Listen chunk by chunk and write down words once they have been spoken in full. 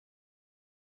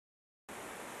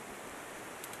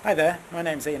Hi there, my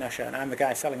name's Usher and I'm the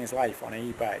guy selling his life on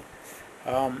eBay.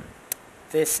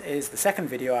 This is the second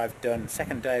video I've done,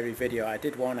 second diary video. I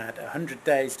did one at 100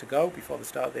 days to go before the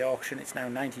start of the auction. It's now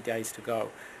 90 days to go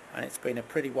and it's been a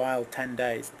pretty wild 10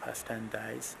 days, the past 10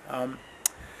 days.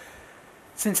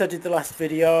 Since I did the last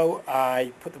video,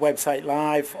 I put the website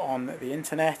live on the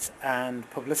internet, and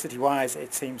publicity wise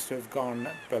it seems to have gone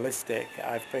ballistic.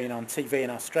 I've been on TV in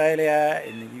Australia,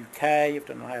 in the UK, I've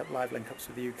done live link-ups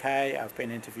with the UK, I've been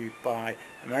interviewed by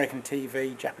American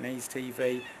TV, Japanese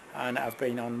TV, and I've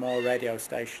been on more radio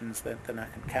stations than I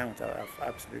can count. I've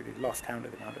absolutely lost count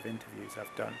of the amount of interviews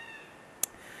I've done.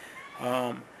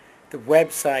 The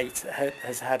website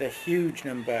has had a huge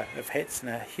number of hits and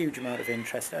a huge amount of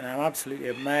interest, and I'm absolutely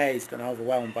amazed and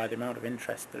overwhelmed by the amount of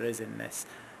interest there is in this.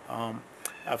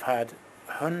 I've had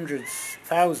hundreds,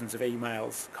 thousands of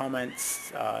emails,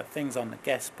 comments, things on the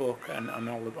guest book and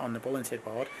on the bulletin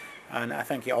board, and I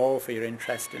thank you all for your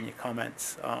interest and your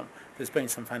comments. There's been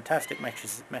some fantastic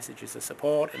messages of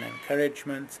support and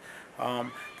encouragement.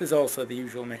 There's also the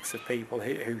usual mix of people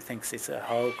who thinks it's a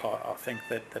hoax or think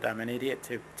that I'm an idiot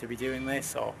to be doing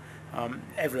this, or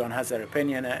everyone has their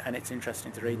opinion and it's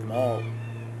interesting to read them all.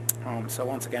 So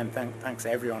once again, thanks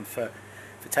everyone for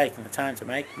taking the time to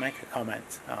make a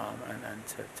comment and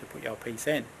to put your piece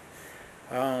in.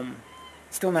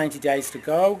 Still 90 days to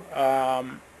go,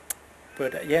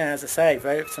 but yeah, as I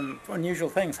say, some unusual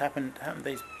things happened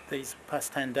these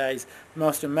past 10 days. The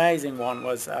most amazing one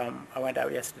was I went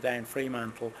out yesterday in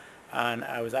Fremantle and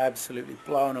I was absolutely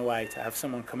blown away to have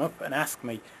someone come up and ask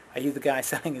me, are you the guy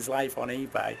selling his life on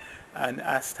eBay, and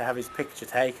asked to have his picture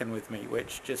taken with me,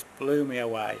 which just blew me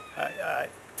away.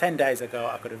 10 days ago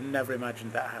I could have never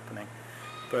imagined that happening,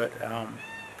 but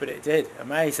it did.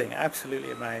 Amazing,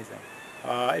 absolutely amazing.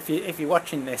 If you're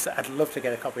watching this, I'd love to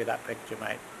get a copy of that picture,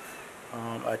 mate.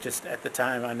 Just at the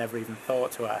time I never even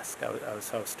thought to ask. I was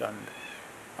so stunned.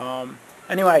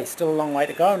 Anyway, still a long way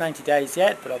to go, 90 days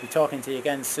yet, but I'll be talking to you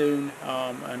again soon,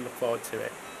 and look forward to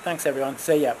it. Thanks everyone,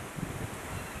 see ya.